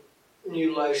group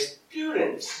New Life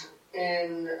Students,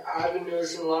 and I've been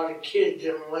noticing a lot of kids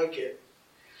didn't like it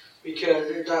because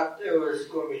they thought it was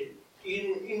going to be,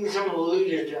 even some of the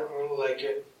leaders didn't really like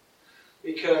it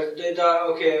because they thought,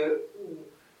 okay,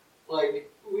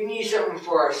 we need something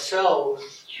for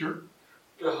ourselves. Sure.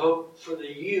 To hope for the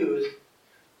youth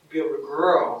to be able to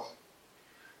grow.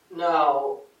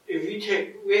 Now,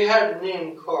 we had a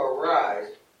name called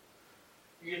Rise.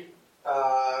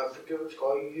 I forget what it's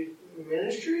called, Youth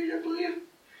Ministries, I believe.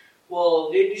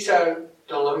 Well, they decided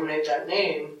to eliminate that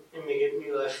name and make it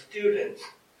New Life Students.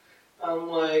 I'm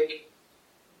like,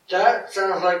 that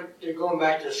sounds like they're going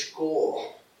back to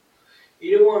school.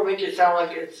 You don't want to make it sound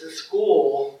like it's a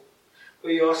school, but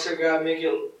you also got to make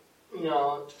it,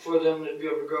 for them to be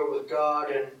able to grow with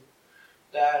God and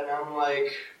that. And I'm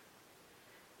like,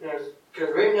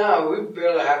 because right now we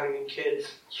barely have any kids.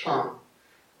 Sure.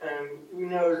 And we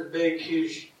know it's big,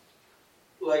 huge,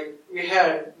 we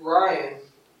had Ryan,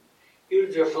 he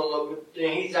was there for a little bit,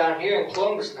 then he's down here in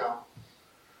Columbus now.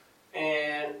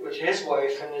 And with his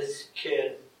wife and his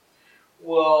kid.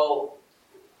 Well,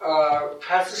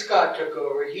 Pastor Scott took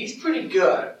over. He's pretty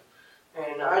good.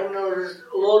 And I know there's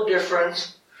a little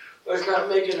difference, but it's not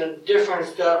making a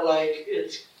difference that,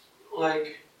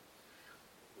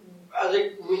 I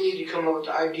think we need to come up with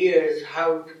ideas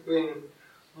how we could bring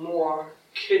more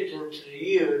kids into the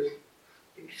youth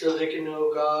so they can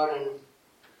know God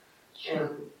and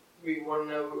be one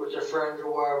another with their friends or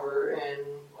whatever. And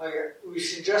we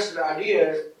suggested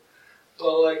ideas,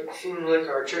 but it seems like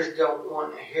our church don't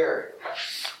want to hear it.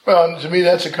 Well, to me,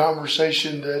 that's a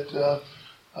conversation that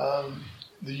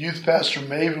the youth pastor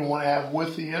may even want to have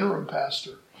with the interim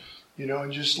pastor,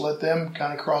 and just let them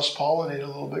kind of cross-pollinate a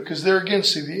little bit. Because there again,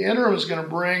 see, the interim is going to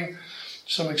bring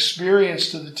some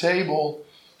experience to the table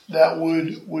that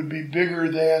would be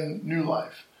bigger than New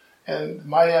Life and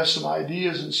might have some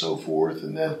ideas and so forth.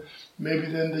 And then maybe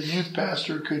the youth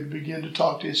pastor could begin to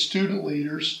talk to his student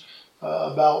leaders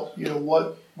about,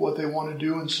 what they want to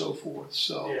do and so forth.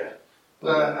 So, yeah.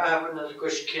 But I have another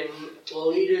question. Can the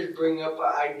leaders bring up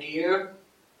an idea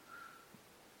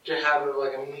to have it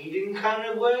like a meeting kind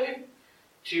of way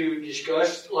to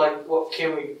discuss what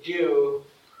can we do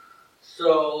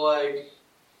so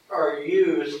our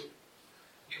youth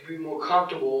can be more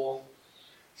comfortable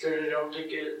so they don't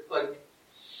take it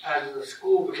as a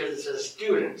school because it says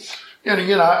students. And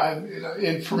again,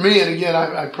 and for me, and again,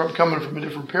 I'm coming from a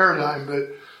different paradigm, but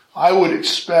I would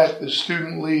expect the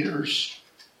student leaders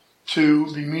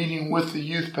to be meeting with the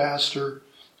youth pastor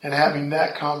and having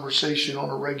that conversation on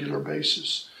a regular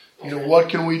basis. What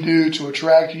can we do to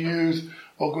attract youth?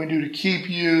 What can we do to keep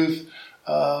youth?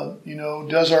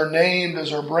 Does our name,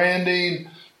 does our branding,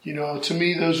 to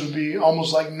me, those would be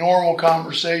almost like normal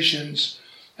conversations.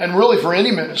 And really for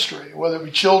any ministry, whether it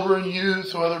be children,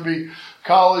 youth, whether it be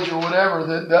college or whatever,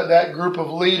 that group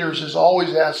of leaders is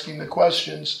always asking the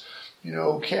questions,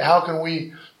 how can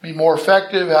we be more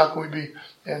effective? How can we be?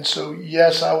 And so,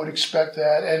 yes, I would expect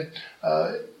that. And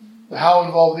how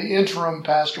involved the interim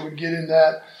pastor would get in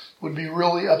that would be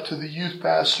really up to the youth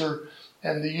pastor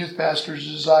and the youth pastor's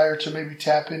desire to maybe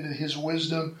tap into his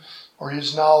wisdom or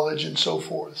his knowledge and so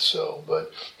forth. So,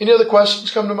 but any other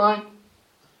questions come to mind?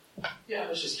 Yeah, I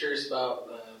was just curious about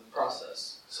the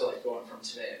process. So, like going from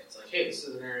today, if it's like, hey, this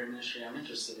is an area of ministry I'm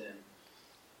interested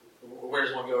in. Where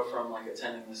does one go from like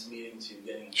attending this meeting to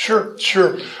getting? Sure.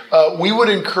 We would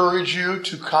encourage you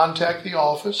to contact the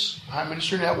office, High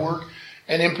Ministry Network,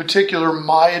 and in particular,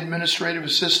 my administrative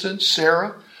assistant,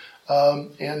 Sarah,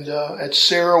 and at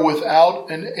Sarah without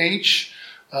an H.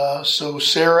 So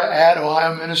Sarah at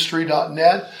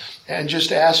ohioministry.net, and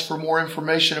just ask for more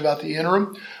information about the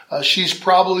interim. She's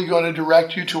probably going to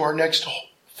direct you to our next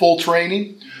full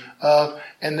training.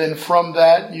 And then from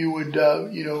that, you would,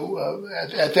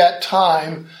 at that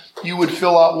time, you would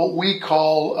fill out what we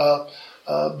call,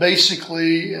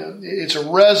 basically, it's a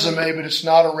resume, but it's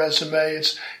not a resume.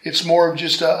 It's more of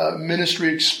just a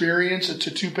ministry experience. It's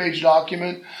a 2-page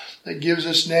document that gives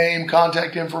us name,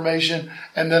 contact information,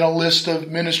 and then a list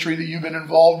of ministry that you've been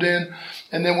involved in.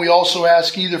 And then we also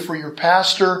ask either for your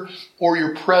pastor or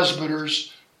your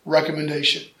presbyter's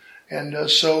recommendation. And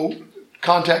so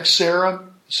contact Sarah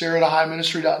at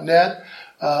highministry.net.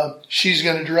 She's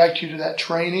going to direct you to that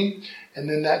training, and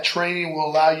then that training will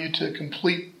allow you to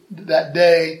complete that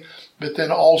day, but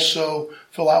then also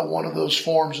fill out one of those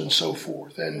forms and so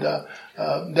forth. And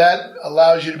that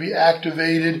allows you to be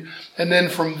activated. And then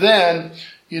from then,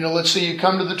 let's say you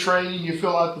come to the training, you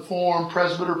fill out the form,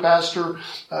 presbyter, pastor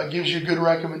gives you a good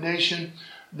recommendation.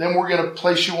 Then we're going to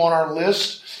place you on our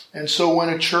list. And so when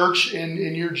a church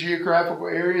in your geographical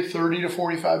area, 30 to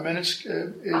 45 minutes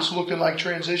is looking like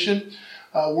transition,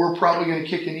 we're probably going to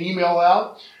kick an email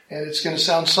out, and it's going to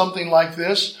sound something like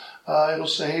this. It'll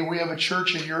say, hey, we have a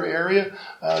church in your area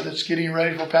that's getting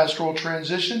ready for pastoral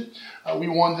transition. We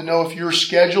wanted to know if your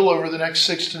schedule over the next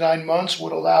 6 to 9 months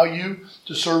would allow you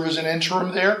to serve as an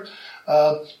interim there.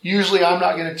 Usually I'm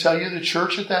not going to tell you the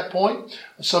church at that point.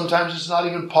 Sometimes it's not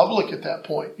even public at that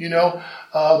point, and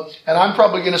I'm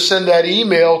probably going to send that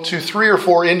email to 3 or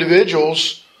 4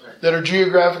 individuals that are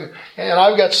geographic. And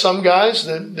I've got some guys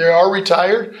that they are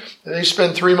retired. They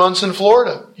spend 3 months in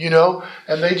Florida,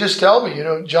 and they just tell me,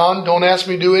 John, don't ask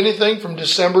me to do anything from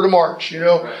December to March.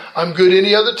 I'm good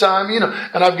any other time,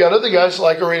 and I've got other guys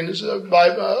like are in by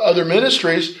other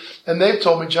ministries, and they've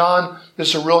told me, John, this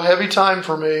is a real heavy time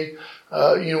for me.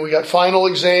 We got final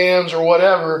exams or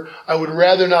whatever. I would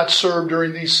rather not serve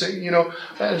during these things,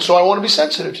 and so I want to be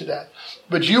sensitive to that.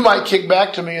 But you might kick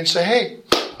back to me and say, hey,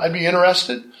 I'd be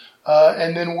interested.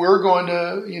 And then we're going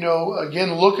to,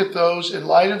 again, look at those in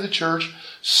light of the church.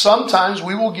 Sometimes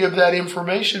we will give that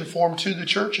information form to the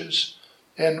churches,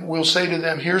 and we'll say to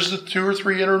them, here's the 2 or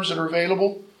 3 interims that are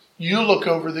available. You look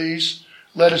over these.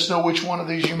 Let us know which one of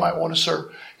these you might want to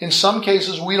serve. In some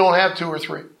cases, we don't have 2 or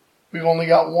 3. We've only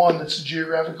got one that's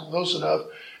geographically close enough,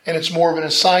 and it's more of an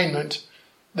assignment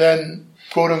than,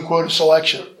 quote unquote, a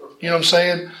selection. You know what I'm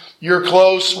saying? You're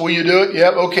close. Will you do it?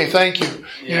 Yep. Okay. Thank you.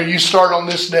 Yeah. You start on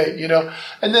this date,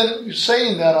 and then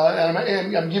saying that,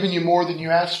 and I'm giving you more than you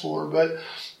asked for, but,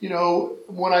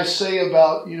 when I say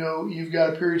about, you've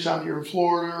got a period of time you're in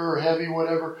Florida or heavy,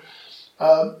 whatever,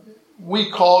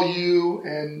 we call you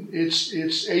and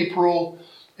it's April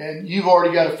and you've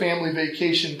already got a family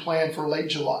vacation planned for late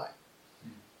July.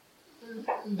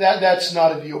 That's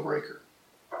not a deal breaker.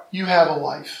 You have a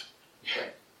life.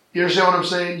 You understand what I'm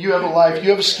saying? You have a life,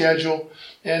 you have a schedule,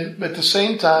 and at the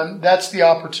same time, that's the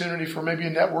opportunity for maybe a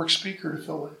network speaker to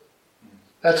fill in.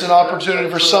 That's an opportunity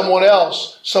for someone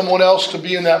else to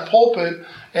be in that pulpit,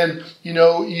 and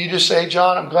you just say,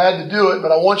 John, I'm glad to do it,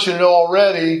 but I want you to know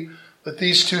already that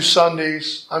these 2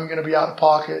 Sundays I'm going to be out of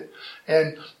pocket.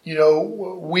 And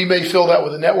we may fill that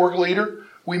with a network leader.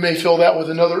 We may fill that with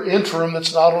another interim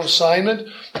that's not on assignment,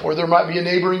 or there might be a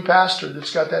neighboring pastor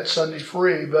that's got that Sunday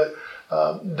free, but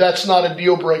that's not a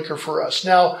deal breaker for us.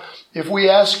 Now, if we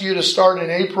ask you to start in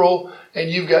April and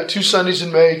you've got 2 Sundays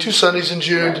in May, 2 Sundays in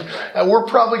June, and we're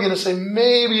probably going to say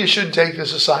maybe you shouldn't take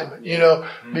this assignment,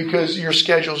 because your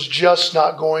schedule's just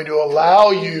not going to allow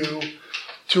you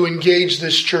to engage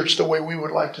this church the way we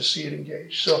would like to see it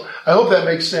engaged. So I hope that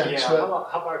makes sense. Yeah. How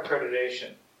about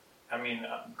accreditation?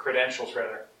 Credentials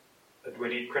rather. Do we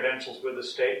need credentials with the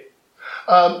state?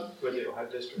 With the Ohio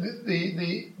District?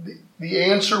 The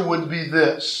answer would be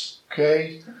this,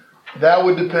 okay? That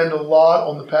would depend a lot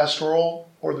on the pastoral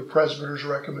or the presbyter's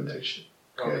recommendation.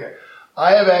 Okay.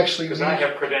 I have actually because I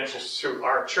have credentials through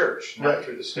our church, not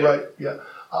through the state. Right. Yeah,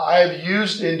 I have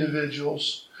used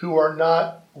individuals who are not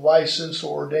licensed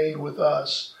or ordained with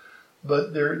us,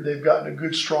 but they've gotten a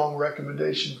good, strong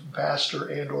recommendation from pastor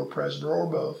and or president or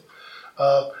both.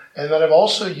 And then I've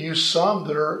also used some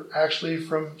that are actually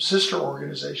from sister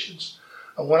organizations.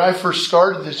 When I first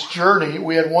started this journey,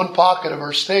 we had one pocket of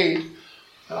our state,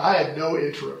 and I had no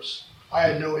intros.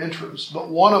 But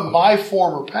one of my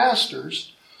former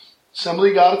pastors, Assembly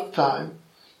of God at the time,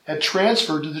 had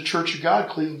transferred to the Church of God,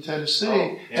 Cleveland,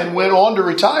 Tennessee, and went on to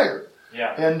retire.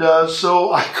 Yeah. And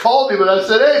so I called him and I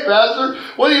said, "Hey, Pastor,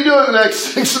 what are you doing the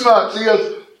next 6 months?" He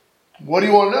goes, "What do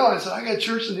you want to know?" I said, "I got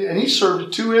church." And he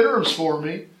served 2 interims for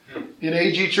me in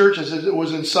AG churches. It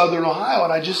was in Southern Ohio.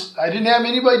 And I didn't have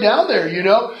anybody down there,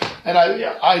 And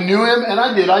I knew him, and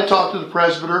I did. I talked to the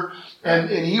presbyter, and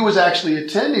he was actually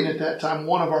attending at that time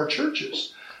one of our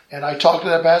churches. And I talked to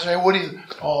that pastor. "Hey, what do you?"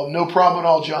 "Oh, no problem at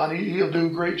all, John. He'll do a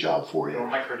great job for you." Well,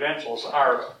 my credentials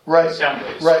are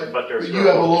assemblies, right? But you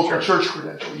have a local church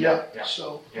credential, yeah.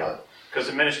 So, because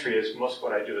the ministry is most of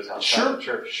what I do is outside the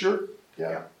church. Sure,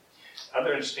 yeah.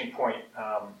 Other interesting point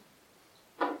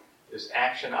is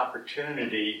action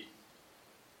opportunity.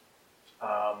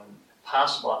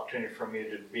 Possible opportunity for me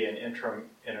to be an interim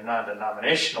in a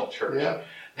non-denominational church. Yeah.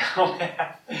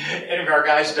 Any of our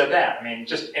guys did that. I mean,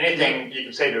 just anything you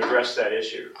can say to address that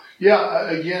issue. Yeah,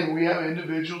 again, we have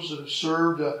individuals that have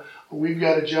served. We've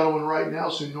got a gentleman right now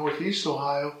who's in Northeast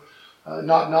Ohio,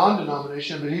 not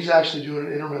non-denomination, but he's actually doing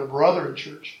an interim at a Brethren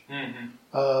church. Mm-hmm.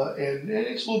 And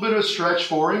it's a little bit of a stretch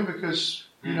for him because,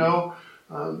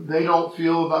 they don't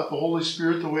feel about the Holy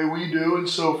Spirit the way we do and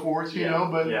so forth,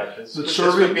 but this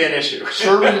could be an issue.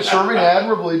 serving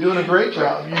admirably, doing a great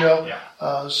job,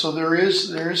 So there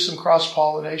is some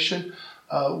cross-pollination.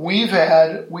 We've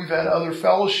had other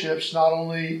fellowships, not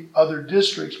only other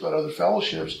districts, but other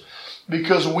fellowships,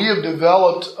 because we have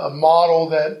developed a model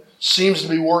that seems to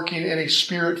be working in a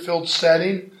spirit-filled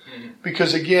setting. Mm-hmm.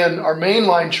 Because again, our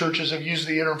mainline churches have used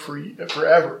the interim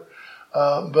forever.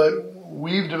 But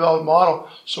we've developed a model,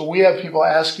 so we have people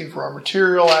asking for our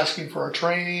material, asking for our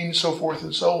training, so forth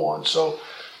and so on. So,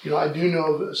 I do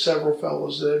know several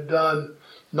fellows that have done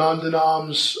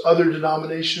non-denoms, other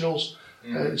denominationals,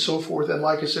 and so forth. And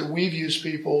like I said, we've used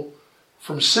people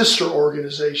from sister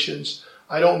organizations.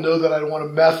 I don't know that I'd want a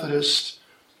Methodist.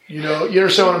 You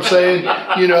understand what I'm saying?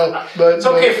 But it's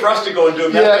okay for us to go and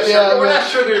do that. We're not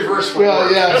sure the reverse will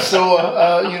work. So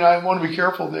I want to be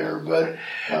careful there. But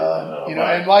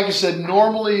and like I said,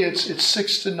 normally it's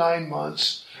 6 to 9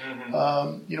 months.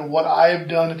 Mm-hmm. What I have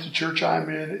done at the church I'm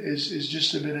in is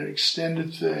just been an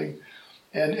extended thing,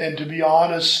 and to be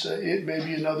honest, it may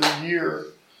be another year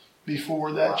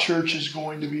before that church is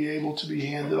going to be able to be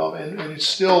handed off, and it's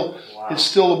still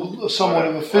somewhat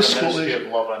of a fiscal issue.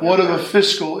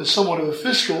 It's somewhat of a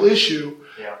fiscal issue,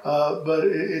 but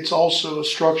it's also a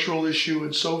structural issue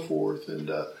and so forth.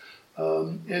 And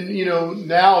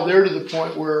now they're to the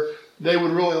point where they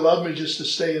would really love me just to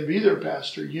stay and be their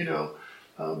pastor,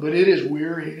 but it is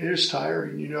wearying, it is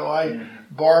tiring.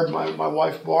 Barb, my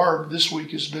wife Barb, this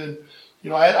week has been,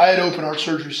 I had open heart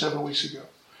surgery 7 weeks ago.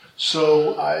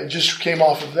 So I just came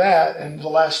off of that, and the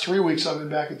last 3 weeks I've been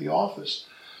back at the office.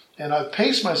 And I've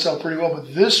paced myself pretty well,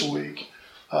 but this week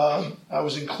I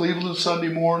was in Cleveland Sunday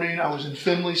morning, I was in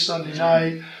Findlay Sunday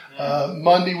night,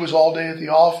 Monday was all day at the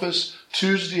office,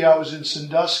 Tuesday I was in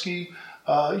Sandusky.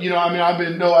 I've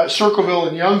been at Circleville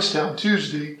and Youngstown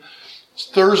Tuesday,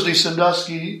 Thursday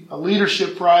Sandusky,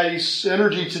 Leadership Friday,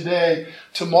 Energy Today.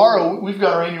 Tomorrow we've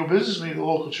got our annual business meeting at the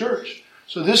local church.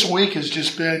 So this week has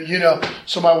just been,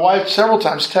 so my wife several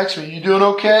times texted me, "You doing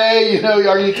okay?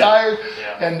 Are you tired?"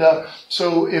 Yeah. And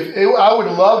so I would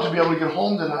love to be able to get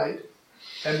home tonight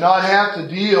and not have to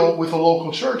deal with a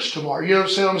local church tomorrow. You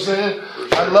understand what I'm saying?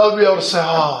 I'd love to be able to say,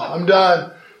 "Oh, I'm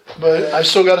done." But I've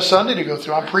still got a Sunday to go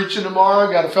through. I'm preaching tomorrow.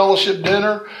 I got a fellowship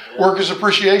dinner, workers'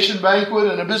 appreciation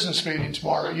banquet, and a business meeting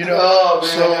tomorrow. Oh, man.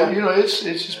 So it's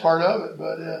just part of it.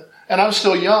 But and I'm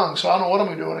still young, so I don't know what I'm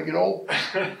going to do when I get old.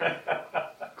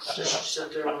 Just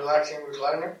sit there relaxing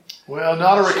recliner? Well,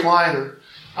 not a recliner.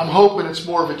 I'm hoping it's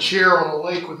more of a chair on a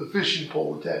lake with a fishing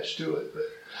pole attached to it. But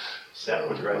that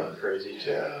would drive me crazy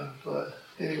too. Yeah, but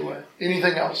anyway,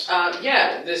 anything else?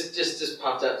 This just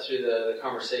popped up through the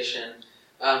conversation.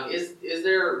 Is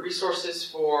there resources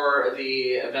for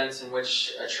the events in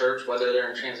which a church, whether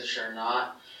they're in transition or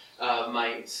not,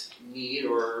 might need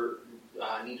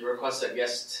to request a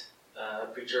guest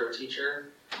preacher or teacher,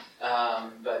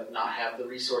 but not have the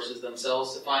resources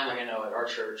themselves to find? Like I know at our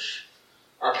church,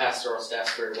 our pastoral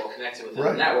staff's very well connected within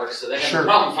the network, so they have no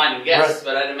problem finding guests.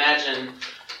 Right. But I'd imagine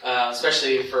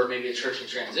especially for maybe a church in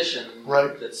transition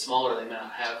Right. that's smaller, they may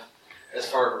not have as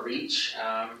far of a reach.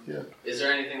 Is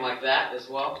there anything like that as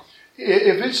well?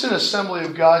 If it's an Assembly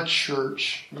of God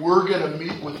church, we're going to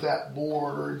meet with that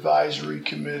board or advisory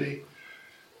committee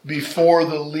before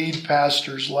the lead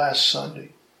pastor's last Sunday.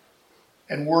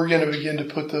 And we're going to begin to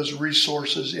put those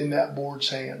resources in that board's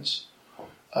hands.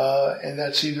 And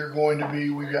that's either going to be,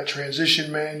 we've got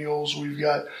transition manuals, we've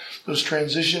got those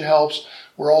transition helps.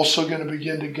 We're also going to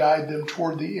begin to guide them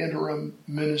toward the interim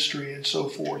ministry and so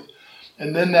forth.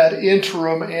 And then that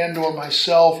interim and or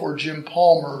myself or Jim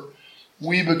Palmer,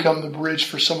 we become the bridge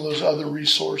for some of those other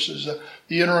resources.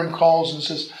 The interim calls and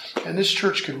says, and this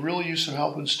church could really use some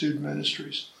help in student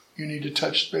ministries. You need to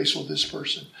touch base with this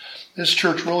person. This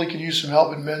church really could use some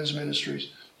help in men's ministries.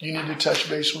 You need to touch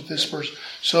base with this person.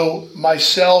 So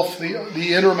myself,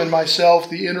 the interim and myself,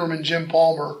 the interim and Jim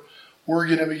Palmer, we're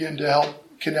going to begin to help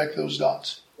connect those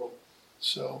dots.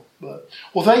 So,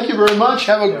 well, thank you very much.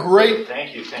 Have a great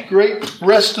Thank you.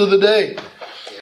 rest of the day.